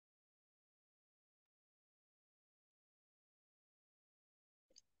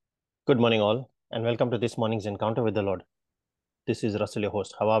Good morning, all, and welcome to this morning's encounter with the Lord. This is Russell, your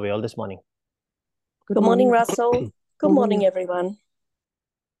host. How are we all this morning? Good morning, Russell. Good morning, everyone.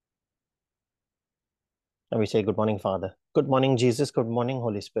 And we say, Good morning, Father. Good morning, Jesus. Good morning,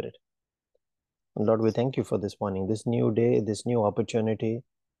 Holy Spirit. And Lord, we thank you for this morning, this new day, this new opportunity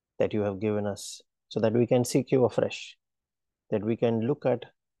that you have given us so that we can seek you afresh, that we can look at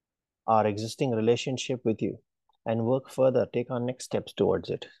our existing relationship with you and work further, take our next steps towards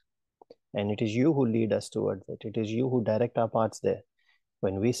it. And it is you who lead us towards it. It is you who direct our paths there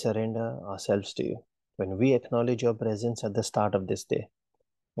when we surrender ourselves to you, when we acknowledge your presence at the start of this day.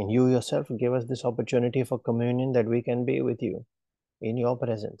 And you yourself give us this opportunity for communion that we can be with you in your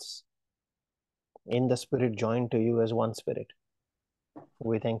presence, in the Spirit joined to you as one Spirit.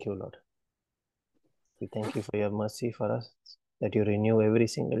 We thank you, Lord. We thank you for your mercy for us, that you renew every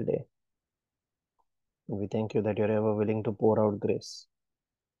single day. And we thank you that you're ever willing to pour out grace,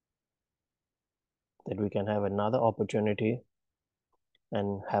 that we can have another opportunity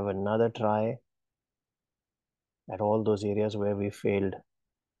and have another try at all those areas where we failed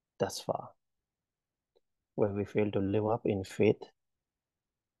thus far, where we failed to live up in faith.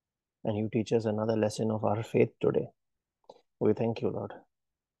 And you teach us another lesson of our faith today. We thank you, Lord,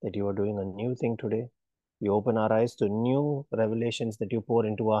 that you are doing a new thing today. You open our eyes to new revelations that you pour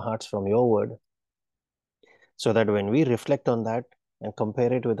into our hearts from your word, so that when we reflect on that and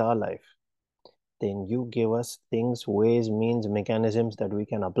compare it with our life, then you give us things, ways, means, mechanisms that we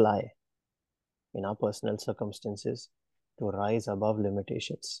can apply in our personal circumstances to rise above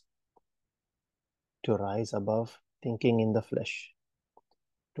limitations, to rise above thinking in the flesh,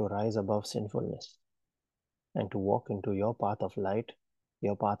 to rise above sinfulness, and to walk into your path of light,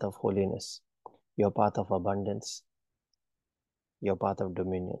 your path of holiness, your path of abundance, your path of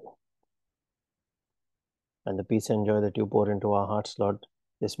dominion. And the peace and joy that you pour into our hearts, Lord,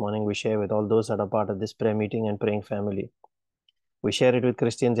 this morning we share with all those that are part of this prayer meeting and praying family. We share it with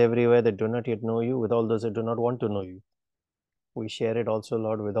Christians everywhere that do not yet know you, with all those that do not want to know you. We share it also,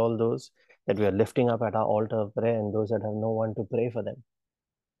 Lord, with all those that we are lifting up at our altar of prayer and those that have no one to pray for them.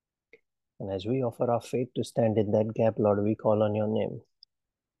 And as we offer our faith to stand in that gap, Lord, we call on your name,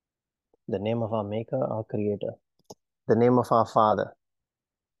 the name of our Maker, our Creator, the name of our Father,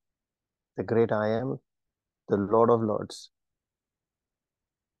 the great I am, the Lord of Lords,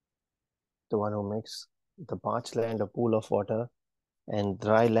 the one who makes the parched land a pool of water and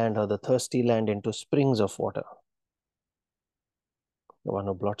dry land or the thirsty land into springs of water. The one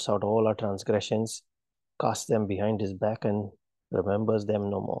who blots out all our transgressions, casts them behind his back and remembers them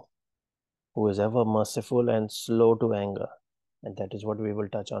no more. Who is ever merciful and slow to anger. And that is what we will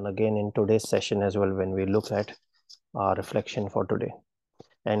touch on again in today's session as well when we look at our reflection for today.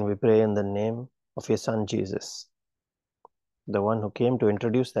 And we pray in the name of your Son Jesus, the one who came to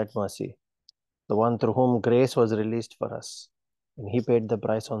introduce that mercy, the one through whom grace was released for us, and he paid the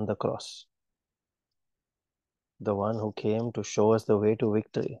price on the cross, the one who came to show us the way to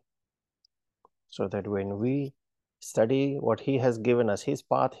victory, so that when we study what he has given us, his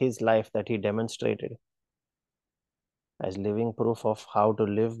path, his life that he demonstrated as living proof of how to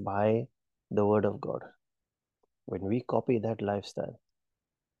live by the word of God, when we copy that lifestyle,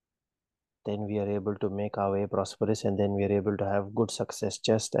 then we are able to make our way prosperous, and then we are able to have good success,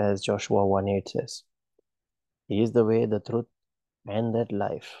 just as Joshua 1:8 says. He is the way, the truth, and that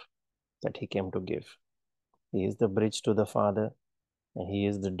life that he came to give. He is the bridge to the Father, and he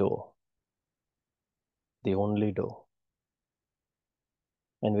is the door, the only door.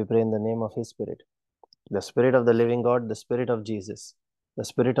 And we pray in the name of his Spirit, the Spirit of the living God, the Spirit of Jesus, the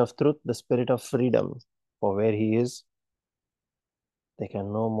Spirit of truth, the Spirit of freedom. For where he is, there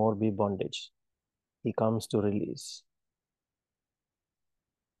can no more be bondage. He comes to release.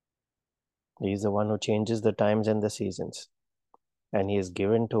 He is the one who changes the times and the seasons. And he is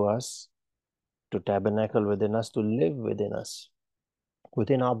given to us to tabernacle within us, to live within us,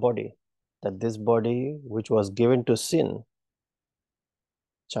 within our body, that this body which was given to sin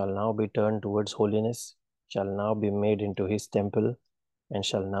shall now be turned towards holiness, shall now be made into his temple, and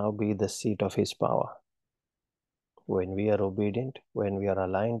shall now be the seat of his power. When we are obedient, when we are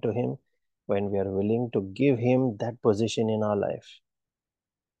aligned to him, when we are willing to give him that position in our life,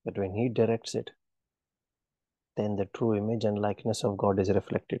 that when he directs it, then the true image and likeness of God is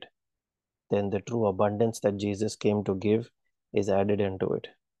reflected. Then the true abundance that Jesus came to give is added into it.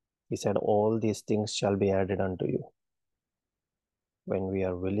 He said, all these things shall be added unto you. When we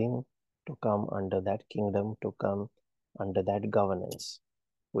are willing to come under that kingdom, to come under that governance,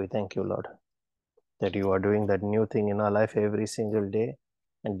 we thank you, Lord, that you are doing that new thing in our life every single day,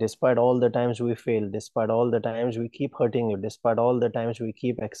 And despite all the times we fail, despite all the times we keep hurting you, despite all the times we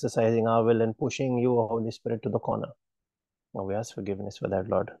keep exercising our will and pushing you, Holy Spirit, to the corner, well, we ask forgiveness for that,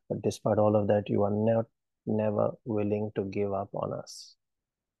 Lord. But despite all of that, you are never willing to give up on us.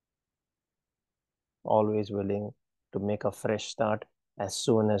 Always willing to make a fresh start as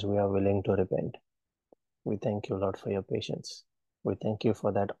soon as we are willing to repent. We thank you, Lord, for your patience. We thank you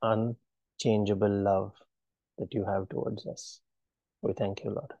for that unchangeable love that you have towards us. We thank you,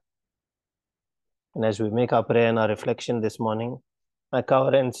 Lord. And as we make our prayer and our reflection this morning, I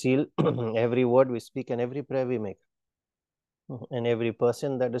cover and seal every word we speak and every prayer we make. And every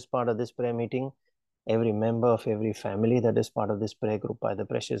person that is part of this prayer meeting, every member of every family that is part of this prayer group by the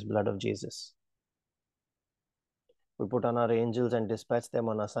precious blood of Jesus. We put on our angels and dispatch them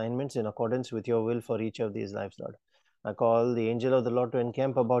on assignments in accordance with your will for each of these lives, Lord. I call the angel of the Lord to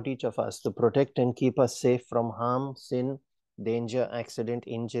encamp about each of us, to protect and keep us safe from harm, sin, danger, accident,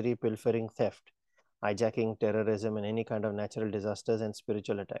 injury, pilfering, theft, hijacking, terrorism, and any kind of natural disasters and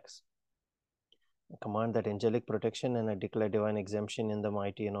spiritual attacks. I command that angelic protection and I declare divine exemption in the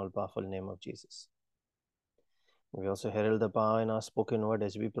mighty and all-powerful name of Jesus. We also herald the power in our spoken word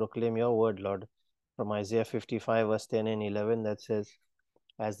as we proclaim your word, Lord, from Isaiah 55, verse 10 and 11, that says,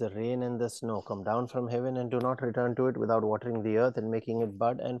 as the rain and the snow come down from heaven and do not return to it without watering the earth and making it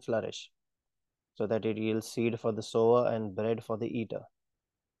bud and flourish, so that it yields seed for the sower and bread for the eater,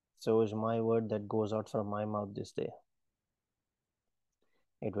 so is my word that goes out from my mouth this day.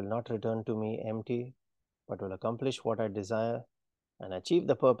 It will not return to me empty, but will accomplish what I desire and achieve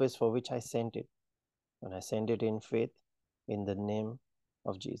the purpose for which I sent it, when I send it in faith in the name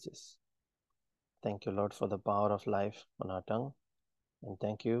of Jesus. Thank you, Lord, for the power of life on our tongue, and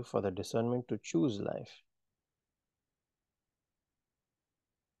thank you for the discernment to choose life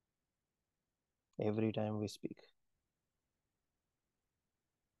every time we speak.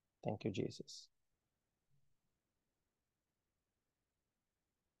 Thank you, Jesus.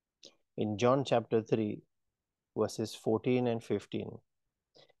 In John chapter 3, verses 14 and 15.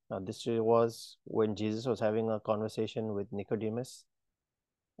 Now, this was when Jesus was having a conversation with Nicodemus,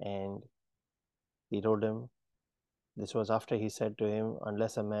 and he told him, this was after he said to him,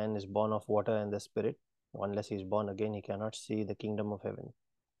 unless a man is born of water and the Spirit, unless he is born again, he cannot see the kingdom of heaven.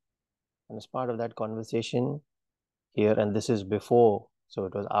 And as part of that conversation here, and this is before, so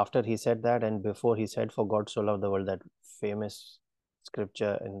it was after he said that and before he said, for God so loved the world, that famous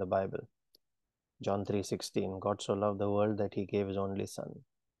scripture in the Bible, John 3:16, God so loved the world that he gave his only son.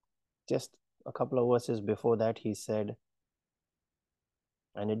 Just a couple of verses before that, he said,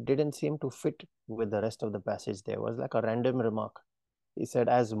 and it didn't seem to fit with the rest of the passage there. It was like a random remark. He said,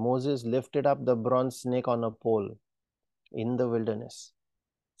 as Moses lifted up the bronze snake on a pole in the wilderness,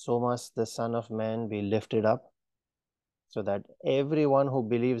 so must the Son of Man be lifted up, so that everyone who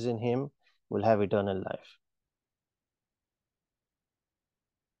believes in him will have eternal life.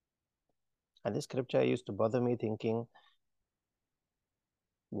 And this scripture used to bother me, thinking,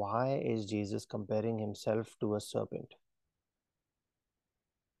 why is Jesus comparing himself to a serpent?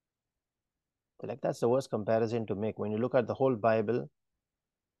 Like, that's the worst comparison to make. When you look at the whole Bible,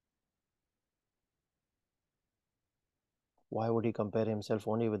 why would he compare himself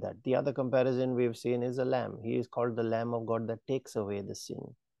only with that? The other comparison we've seen is a lamb. He is called the Lamb of God that takes away the sin.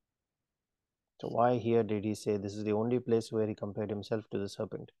 So why here did he say this is the only place where he compared himself to the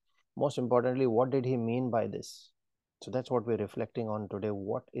serpent? Most importantly, what did he mean by this? So that's what we're reflecting on today.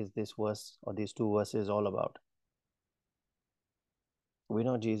 What is this verse or these two verses all about? We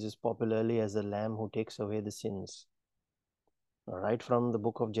know Jesus popularly as the Lamb who takes away the sins. Right from the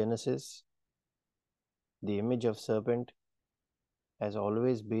book of Genesis, the image of serpent has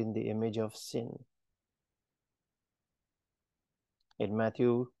always been the image of sin. In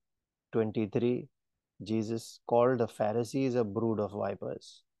Matthew 23, Jesus called the Pharisees a brood of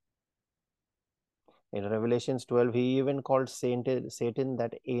vipers. In Revelations 12, he even called Satan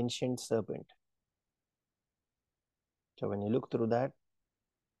that ancient serpent. So when you look through that,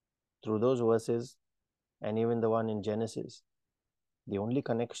 through those verses, and even the one in Genesis, the only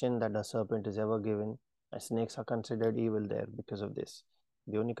connection that a serpent is ever given, as snakes are considered evil there because of this.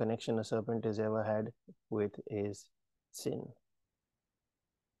 The only connection a serpent has ever had with is sin.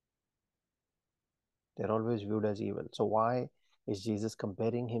 They're always viewed as evil. So why is Jesus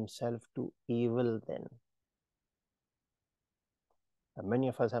comparing himself to evil then? And many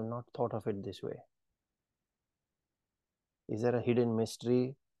of us have not thought of it this way. Is there a hidden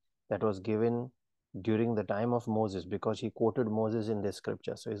mystery that was given during the time of Moses? Because he quoted Moses in this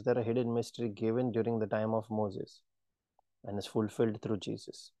scripture. So is there a hidden mystery given during the time of Moses and is fulfilled through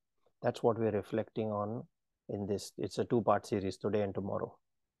Jesus? That's what we're reflecting on in this. It's a two-part series, today and tomorrow.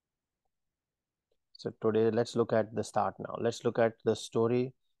 So today, let's look at the start now. Let's look at the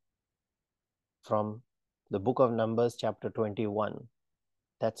story from the book of Numbers, chapter 21.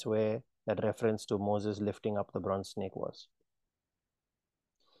 That's where that reference to Moses lifting up the bronze snake was.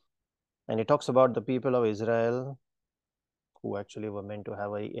 And it talks about the people of Israel who actually were meant to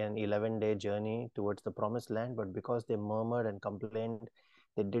have an 11-day journey towards the promised land, but because they murmured and complained,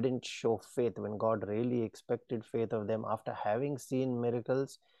 they didn't show faith when God really expected faith of them. After having seen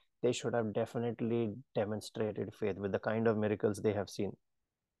miracles, they should have definitely demonstrated faith with the kind of miracles they have seen.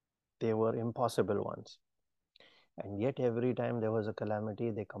 They were impossible ones. And yet every time there was a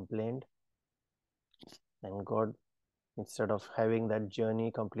calamity, they complained, and God, instead of having that journey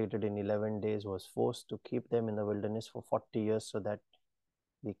completed in 11 days, was forced to keep them in the wilderness for 40 years so that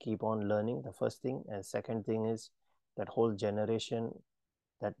they keep on learning, the first thing. And second thing is that whole generation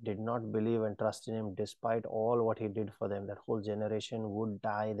that did not believe and trust in him despite all what he did for them, that whole generation would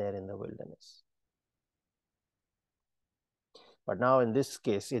die there in the wilderness. But now in this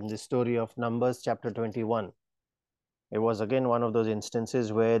case, in the story of Numbers chapter 21, it was again one of those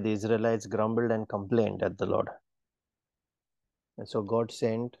instances where the Israelites grumbled and complained at the Lord. And so God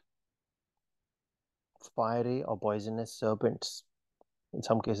sent fiery or poisonous serpents. In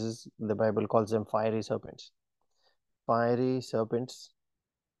some cases, the Bible calls them fiery serpents. Fiery serpents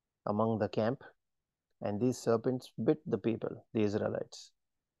among the camp, and these serpents bit the people, the Israelites.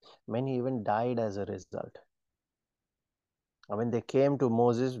 Many even died as a result. And when they came to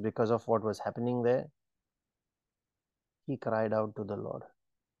Moses because of what was happening there, he cried out to the Lord.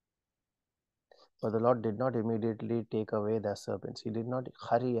 But the Lord did not immediately take away the serpents. He did not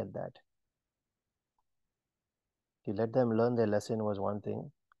hurry at that. He let them learn their lesson was one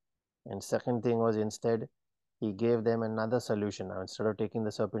thing. And second thing was, instead, he gave them another solution. Now, instead of taking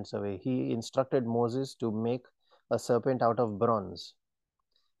the serpents away, he instructed Moses to make a serpent out of bronze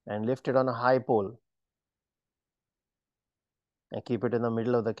and lift it on a high pole and keep it in the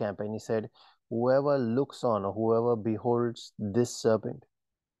middle of the camp. And he said, whoever looks on or whoever beholds this serpent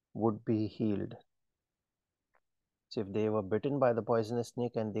would be healed. So if they were bitten by the poisonous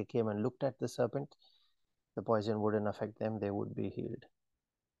snake and they came and looked at the serpent, the poison wouldn't affect them, they would be healed.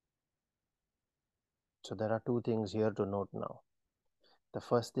 So there are two things here to note now. The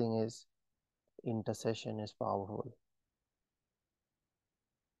first thing is, intercession is powerful.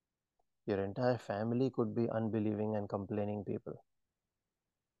 Your entire family could be unbelieving and complaining people.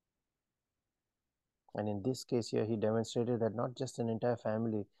 And in this case here, he demonstrated that not just an entire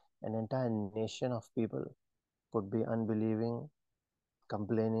family, an entire nation of people could be unbelieving,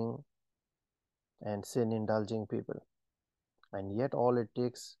 complaining, and sin-indulging people. And yet all it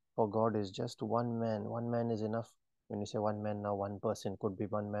takes for God is just one man. One man is enough. When you say one man, now one person, could be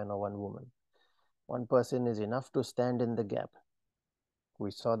one man or one woman. One person is enough to stand in the gap.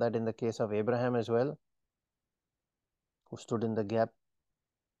 We saw that in the case of Abraham as well, who stood in the gap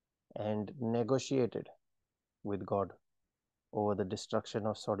and negotiated with God over the destruction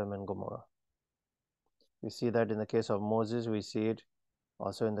of Sodom and Gomorrah. We see that in the case of Moses. We see it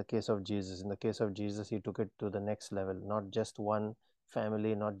also in the case of Jesus. In the case of Jesus, he took it to the next level. Not just one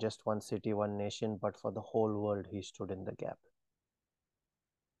family, not just one city, one nation, but for the whole world, he stood in the gap.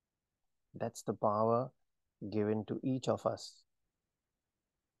 That's the power given to each of us.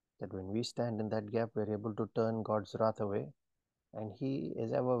 That when we stand in that gap, we're able to turn God's wrath away, and he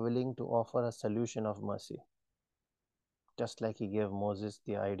is ever willing to offer a solution of mercy. Just like he gave Moses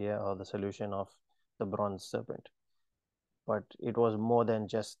the idea or the solution of the bronze serpent. But it was more than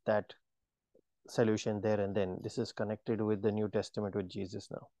just that solution there and then. This is connected with the New Testament with Jesus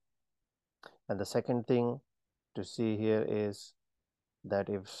now. And the second thing to see here is that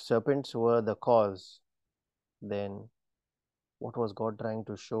if serpents were the cause, then what was God trying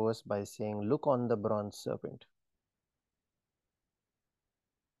to show us by saying, look on the bronze serpent?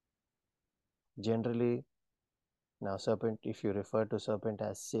 Generally, now serpent, if you refer to serpent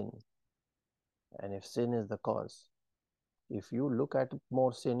as sin, and if sin is the cause, if you look at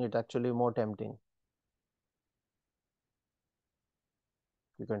more sin, it's actually more tempting.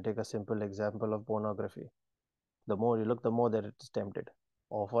 You can take a simple example of pornography. The more you look, the more that it's tempted,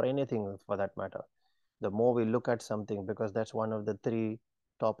 or for anything for that matter. The more we look at something, because that's one of the three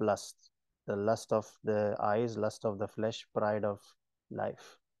top lusts: the lust of the eyes, lust of the flesh, pride of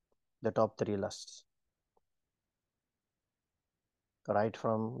life. The top three lusts. Right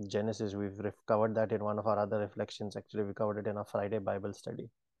from Genesis, we've covered that in one of our other reflections. Actually, we covered it in our Friday Bible study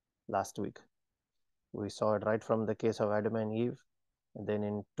last week. We saw it right from the case of Adam and Eve, and then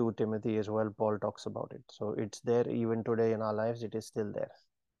in 2 Timothy as well, Paul talks about it. So it's there even today in our lives, it is still there.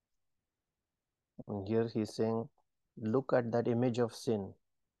 And here he's saying, look at that image of sin.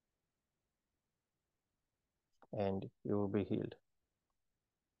 and you will be healed.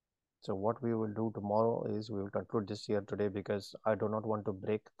 So what we will do tomorrow is we will conclude this year today, because I do not want to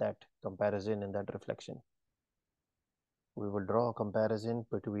break that comparison in that reflection. We will draw a comparison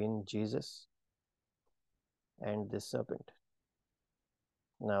between Jesus and this serpent.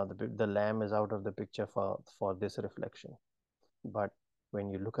 Now the lamb is out of the picture for this reflection. But when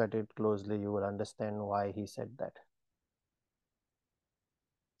you look at it closely, you will understand why he said that.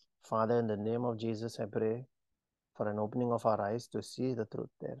 Father, in the name of Jesus, I pray for an opening of our eyes to see the truth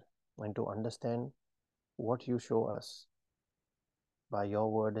there and to understand what you show us by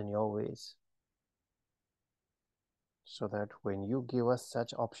your word and your ways, so that when you give us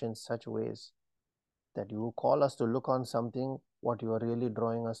such options, such ways, that you call us to look on something, what you are really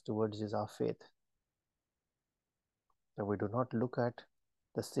drawing us towards is our faith. That we do not look at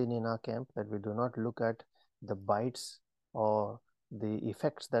the sin in our camp, that we do not look at the bites or the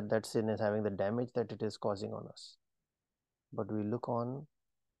effects that that sin is having, the damage that it is causing on us, but we look on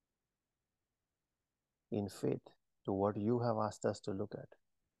in faith to what you have asked us to look at.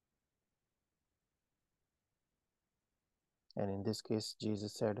 And in this case,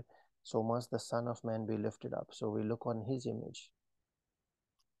 Jesus said, so must the Son of Man be lifted up. So we look on his image.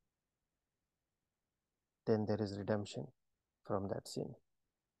 Then there is redemption from that sin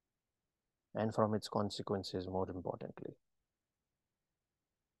and from its consequences, more importantly.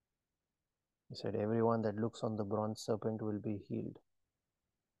 He said, everyone that looks on the bronze serpent will be healed.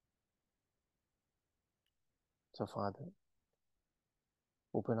 So Father,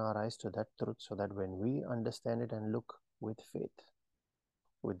 open our eyes to that truth, so that when we understand it and look with faith,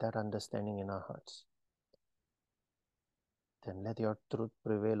 with that understanding in our hearts, then let your truth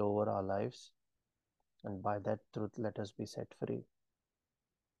prevail over our lives, and by that truth let us be set free.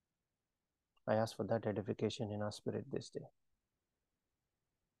 I ask for that edification in our spirit this day.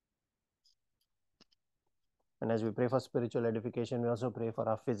 And as we pray for spiritual edification, we also pray for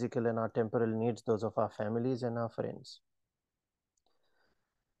our physical and our temporal needs, those of our families and our friends.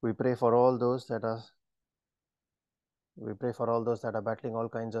 We pray for all those that are battling all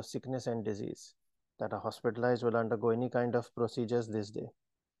kinds of sickness and disease, that are hospitalized, will undergo any kind of procedures this day.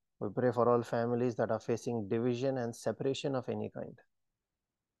 We pray for all families that are facing division and separation of any kind.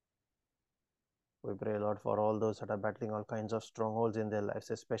 We pray, Lord, for all those that are battling all kinds of strongholds in their lives,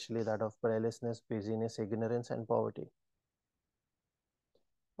 especially that of prayerlessness, busyness, ignorance, and poverty.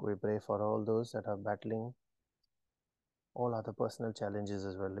 We pray for all those that are battling all other personal challenges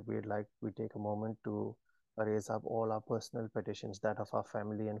as well. We take a moment to raise up all our personal petitions, that of our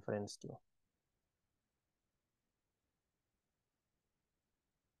family and friends too.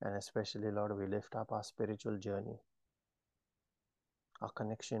 And especially, Lord, we lift up our spiritual journey, our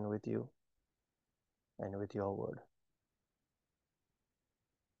connection with you and with your word.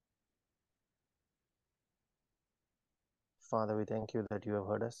 Father, we thank you that you have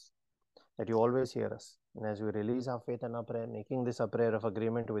heard us, that you always hear us. And as we release our faith and our prayer, making this a prayer of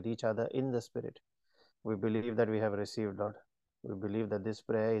agreement with each other in the Spirit, we believe that we have received, Lord. We believe that this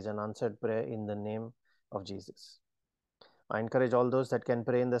prayer is an answered prayer in the name of Jesus. I encourage all those that can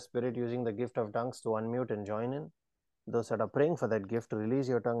pray in the Spirit using the gift of tongues to unmute and join in. Those that are praying for that gift, release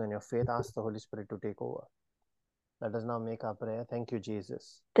your tongue and your faith. Ask the Holy Spirit to take over. Let us now make our prayer. Thank you,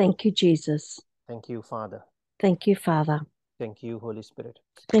 Jesus. Thank you, Jesus. Thank you, Father. Thank you, Father. Thank you, Holy Spirit.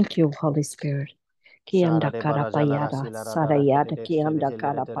 Thank you, Holy Spirit. Kianda karapayada, sarayada kianda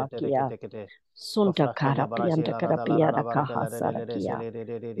karapakia, sunda karapianda karapiada kaha sarakia,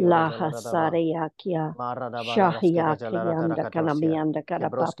 laha sarayakia, shahya kianda kanamianda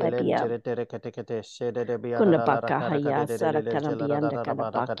karapapia, kunapakahaya sarakanabianda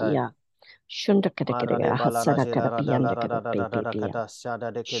karapakia, shunda katakaya hasara karapianda karapetia,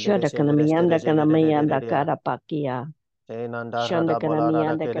 shada kanamianda karapakia, shanda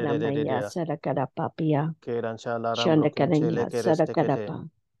kanamianda kanamaya sarakarapapia, shanda kanaya sarakarapa,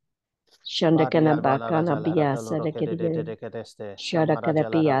 shanda kanabakana biya sarakiriya, shada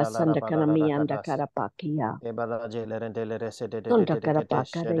karapia sanda kanamianda karapakia, sunda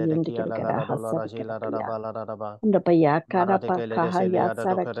karapakara yindikara hasara karapia, undapaya karapakahaya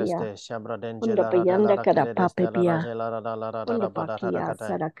sarakia, undapayanda karapapia, undapakia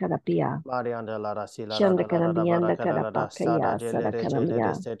sarakarapia, shanda kanamianda karapakaya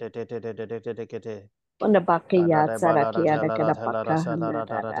sarakanamia, undapakia sarakia da karapakahanda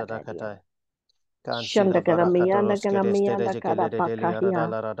da da da da. Shanda kanamianda kanamianda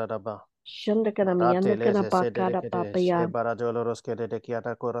karapakahia, Shunda kana mianda Rateles kana ese bakara dedicates, e papaya. barajolos que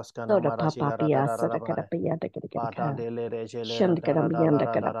dediquiata corascana Soda marashila papapia, sada radarabai. karapaya, da Pata kadaka. dele regele Shunda kana mianda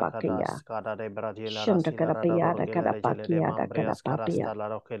kana radaradara bakaya. cadas, cada de bragila Shunda rasila kana pia da radorogele kana regele de pakia da kana mambrias papia. carasta la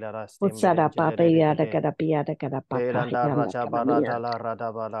roquela rastembre Usada angele de papaya da de. kana pia da kana Keranda pakaya da raja kana mia. barada la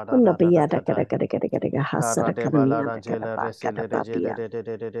radabala Una da pia da kata. kada Cara hasada de kana bala mianda kana rangele pakada resele regele papia.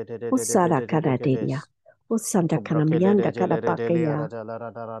 Usada de kana didia. kedes. Usanda kana Ubrokele mianda kana regele redelia pakaya. rajala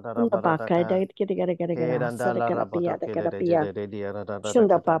Una baka da baradaka. kada Keranda hasada la kana pia rabota da kele kana pia. regele redia da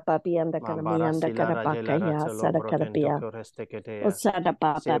Shunda kata. papa pia da kana mianda Mambarasi la kana rajela pakaya ratelo hasada kana brokento pia. koresteketea. Usada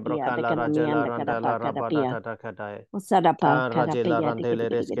papa Se pia brokan da la kana rajela mianda kana randa la pakada rabada pia. da kadai. Usada pa Kan kada rajela pia randele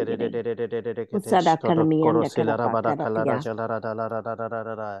reskere de ketesh. Usada kana mianda Korosila kana rabada pakada kala pia. rajela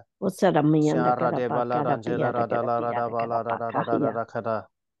rada. Usada mianda Shara kana de bala pakada rangela pia da rada kada la pia rada da kada bala pakaya. da kada.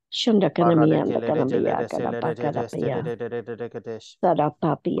 Shunda kana Barra de mianda kele de kana jele pia de kada sele pakada pia. de ketesh. Sada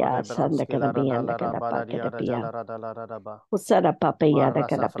papia Ode sanda branske kana la randa mianda la kana rabala dia pakada pia. rajala rada la rada ba. Usada papia da Marra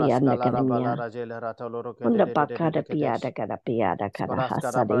kada pia safraska da la kana rabala mia. rajela rata loro Unda de pakada pia da ketesh. kada pia da kada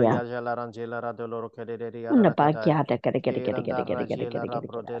Spraska da hasadia. braia jela rangela rada loro de Unda rada kadai. pakya da Keranda rajela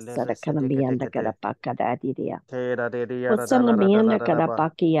rabro kada de sada lere kana de kete mianda kada kete. pakada diria. Kera de dia rada Usana la mianda rada kada ba.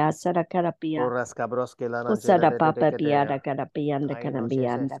 pakia sada kada pia. Porras cabros que la rangela Usada de papa kete piada ya. kada pianda Kai kada no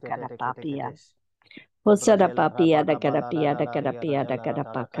bianda cheses kada de kete papia. ketes. Usada Obrajela papia da rabada kada balada piada da kada ria piada rajala kada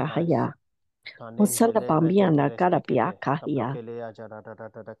rada kadais. pakahaya. Usada Kanenjele pambiana rekete kada pia stekete. kahia. Kaprokelea jara da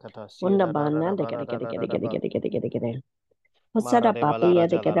kata Unda siela bana da kada kada kada kada ba. kada kada kada kada. Mara Usada de balara papia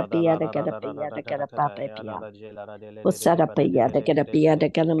da jala kada rada piada kada piada da kada kata papa ya la pia. jela Usada piada de kada kedeste. piada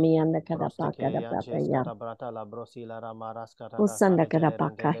kada mianda kada Prosteke pakada yanches papaya. kata brata la brosila maras kata da Usanda kare kada jele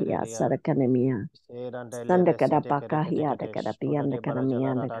rendele pakahia ria. sada kana mia. Se randele Sanda kada resete kete pakahia da kada ketesh. Koda pianda de kada bara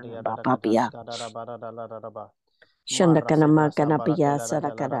jala mianda rada kada da kata papia. skada da bara da la ba. Marra Shandakana sebra makana sambara piya tela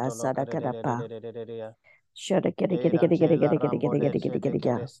rajala sarakara radolo kede sarakara ria. Shada kiri kiri kiri kiri Erangela kiri kiri rambo kiri de kiri kiri chete kiri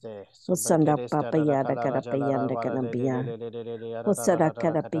kiri. kedeste. Usanda Sobrekedesta da papaya da kala kada rajala piyanda rabara kana piya. Usada da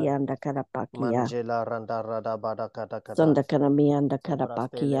kada kata. piyanda kada pakiya. Mangela randa rada bada kata kata. Sanda kana miyanda kada Sobrastele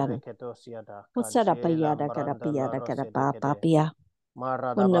pakiyan. reketosia da Usada kajela paya da kada branda la piya da kada rose de pa kede. papiya.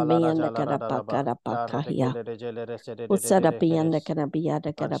 Marada Una bala miyanda rajala kada rada ba. pakada Karate pakahiya. kele de jele rese Usada de piyanda kedes. kana piya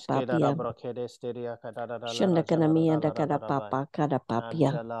da kada Anskeda da papiya. brokedesteria kata da la Shanda kana rajala miyanda rada kada rada ba. papa kada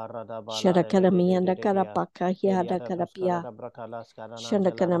papiya. Antela rada bala Shada de kana miyanda de kada dia. pakahiya Keria da da kada toskara piya. da bracala skara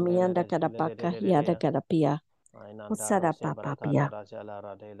Shanda angela kana randele miyanda de kada jele pakahiya da dia. kada piya. Ainanda Usada rose papapiya. bracala rajala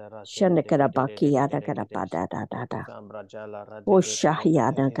radela rase Shanda kada pakiya da de kada pa kedes. da da da da. Sambra jala rade de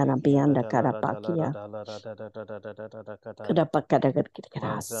Ushahiya da kana kia da biyanda jala kada rajala pakiya. da kata. Kada pakada kada kada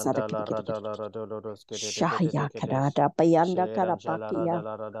kada sada Manzanta kada la kada kada rada la kada. rada loros Shahiya kada kedes. da bayanda kada Sheran jala pakiya.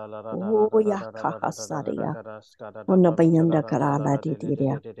 rada la rada Uya kahasadiya. kada skada da Una bala bayanda jala kada randala ala de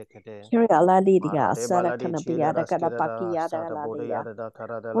didiya. kete. Kiri ala Mara didiya. de Sada baladi kana chile biyada kada raskira da pakiya da sata ala bode diya. yada da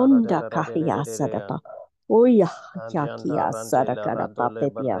kara de la Unda radela kahiya sada ya. pa. Uya Anjanda yakiya sada randela kada radole papiya.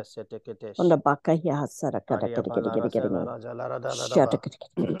 barrese Onda teketesh. bakahiya sada kada Adia kada kada bala kada rasela kada. rajala radala Shada raba. kada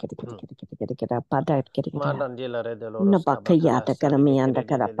kada kada kada kada kada kada kada pada kada kada. Mandandila redelo Una roska bakaya bakala da kada stadi de miyanda kede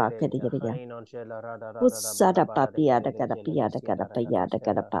kada de pa kada leria. kada kada. Hani non chela rada bada Usada bada de papiya kede da de kada jele piya da resia kada da paya da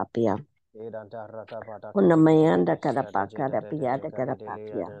kada katoskeda. papiya. Edanta rata bada Una kate de mayanda kada ketesha de pa jele kada piya de da kada kare de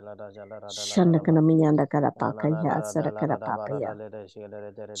lea papiya. de la da jala Shanda raba. kada miyanda kada pakaya Ananada sada da la kada rada bada papaya. da le de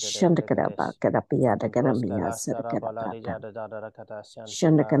shele Shanda de kada pa ketes. kada piya da kada Ambroska miya la sada stara kada bala di pata. jada da kata shanti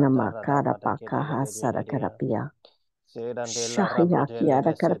Shanda la kada rada ma kada bada pakaha de sada kada dia. piya. Sedante la Shahya rabrojele kiya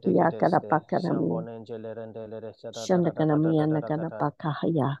da kada resete piya kada keteste. pakada miya. Shambonengele rendele reseta Shanda kada miyanda da kada kata.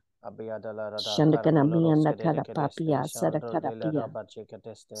 pakahaya. Abiyada la rada Shandakana karatoloros miyanda kede de kada kedeste. papia Shandro sadakada de la pia. rabache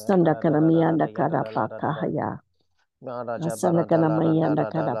keteste. Karada Sandakana la miyanda yada kada da la rada ba. pakahaya. Naraja barada Sandakana la randa miyanda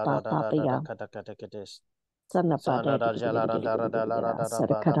rada kada la da papia. kata kata keteste. Sandapada Sana digi raja digi la digi randa digi digi rada la digi rada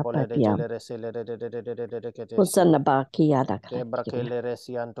raba. sadakada Kapole de papia. jele resele de keteste. Usandabakia da kada digi digi. Kebrakele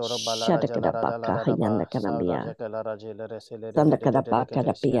resiantoro balara Shadakada jalara la pakahayanda raba. kana Sabra mia. jakela rajele resele Sandakada de pakada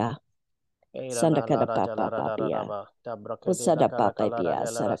ketesia. pia. Eirana la Sandakada raja la papa rada rada papia. ba. Tabrokede la Usada kara papa kala pia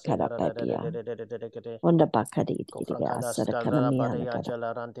raja la rasela sadakada papia. de kete. Onda bakadi digi digi Kofrakada sadakana skaldara mia badaya nakada.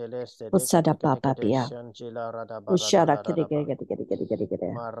 jala rantele de Usada papa kete pia. shanjila rada barada Ushara la kidi rada ba. kidi kidi kidi kidi kidi.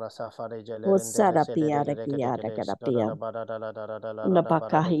 Marra safari jele rendele Usara sede pia da kete kia da kada skada pia. da barada la Unda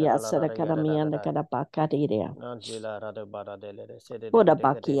barada pakahia jala la sada rada kada yada da mia da kada. kada pakadiria. Nanjila rada barada le sede Uda kete.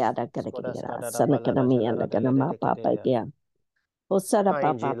 bakia da kada Skoda kida. skada da Sana kada balada mia jala da rada kada ma kete papa ya. pia. Usara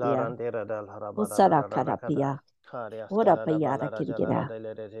papa Ainjila pia. randera dal harabada Usara kada kata. pia. Ora payara kirigera.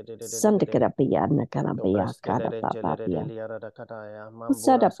 Sandakara payana karabaya karababaya.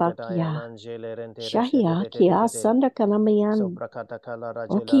 Usada pakia. Shahia kia sandakanamayan.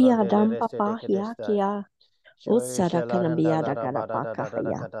 Okia dampapahia kia. Usada kanabia da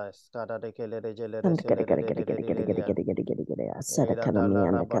karabakahaya. Sada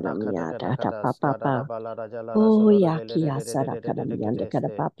kanamian da kanamia da papa. Oh yakia sada kanamian da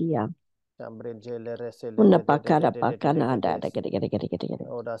karapapia. Una pakara pakana da gede.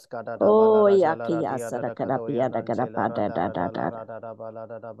 Oh yakia sada karapia da karapada da.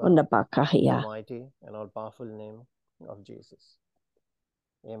 Una pakahia. The mighty and all powerful name of Jesus.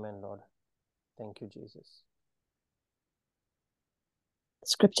 Amen, Lord. Thank you, Jesus. The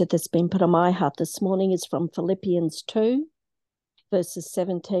scripture that's been put on my heart this morning is from Philippians 2, verses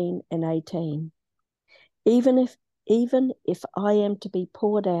 17 and 18. Even if I am to be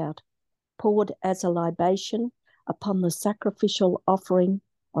poured as a libation upon the sacrificial offering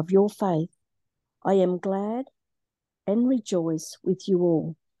of your faith, I am glad and rejoice with you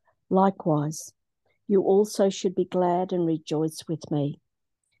all. Likewise, you also should be glad and rejoice with me.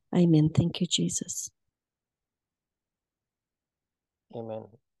 Amen. Thank you, Jesus. Amen.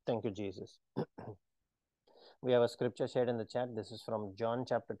 Thank you, Jesus. We have a scripture shared in the chat. This is from John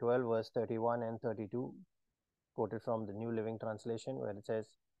chapter 12, verse 31 and 32, quoted from the New Living Translation, where it says,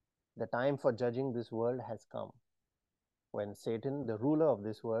 "The time for judging this world has come, when Satan, the ruler of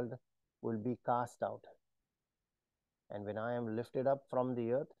this world, will be cast out. And when I am lifted up from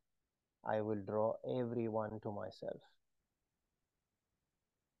the earth, I will draw everyone to myself."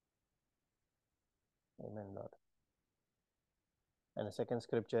 Amen, Lord. And the second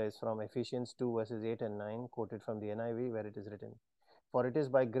scripture is from Ephesians 2, verses 8 and 9, quoted from the NIV, where it is written, "For it is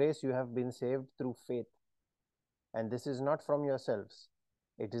by grace you have been saved through faith. And this is not from yourselves.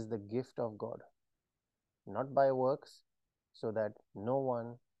 It is the gift of God, not by works, so that no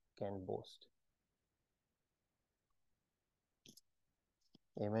one can boast."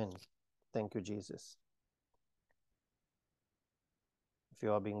 Amen. Thank you, Jesus. If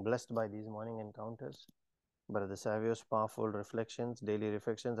you are being blessed by these morning encounters, Brother Savio's powerful reflections, daily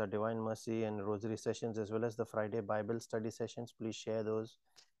reflections, our Divine Mercy and Rosary sessions, as well as the Friday Bible study sessions, please share those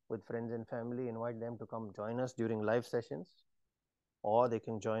with friends and family. Invite them to come join us during live sessions, or they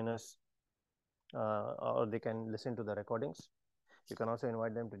can join us, or they can listen to the recordings. You can also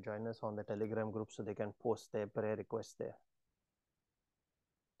invite them to join us on the Telegram group so they can post their prayer requests there.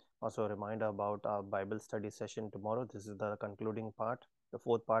 Also, a reminder about our Bible study session tomorrow. This is the concluding part, the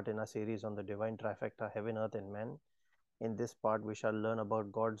fourth part in our series on the divine trifecta, heaven, earth, and man. In this part, we shall learn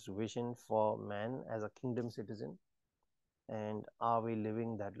about God's vision for man as a kingdom citizen, and are we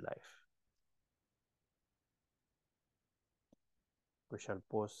living that life? We shall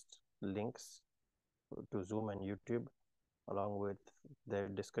post links to Zoom and YouTube along with the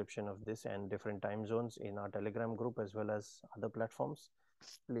description of this and different time zones in our Telegram group as well as other platforms.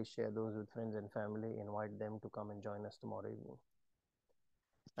 Please share those with friends and family. Invite them to come and join us tomorrow evening.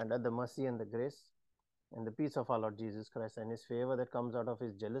 And let the mercy and the grace and the peace of our Lord Jesus Christ and his favor that comes out of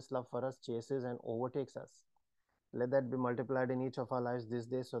his jealous love for us chases and overtakes us. Let that be multiplied in each of our lives this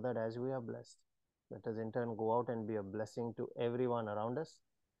day, so that as we are blessed, let us in turn go out and be a blessing to everyone around us,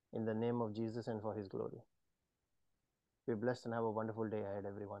 in the name of Jesus and for his glory. Be blessed and have a wonderful day ahead,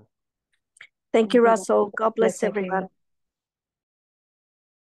 everyone. Thank you, Russell. God bless everyone.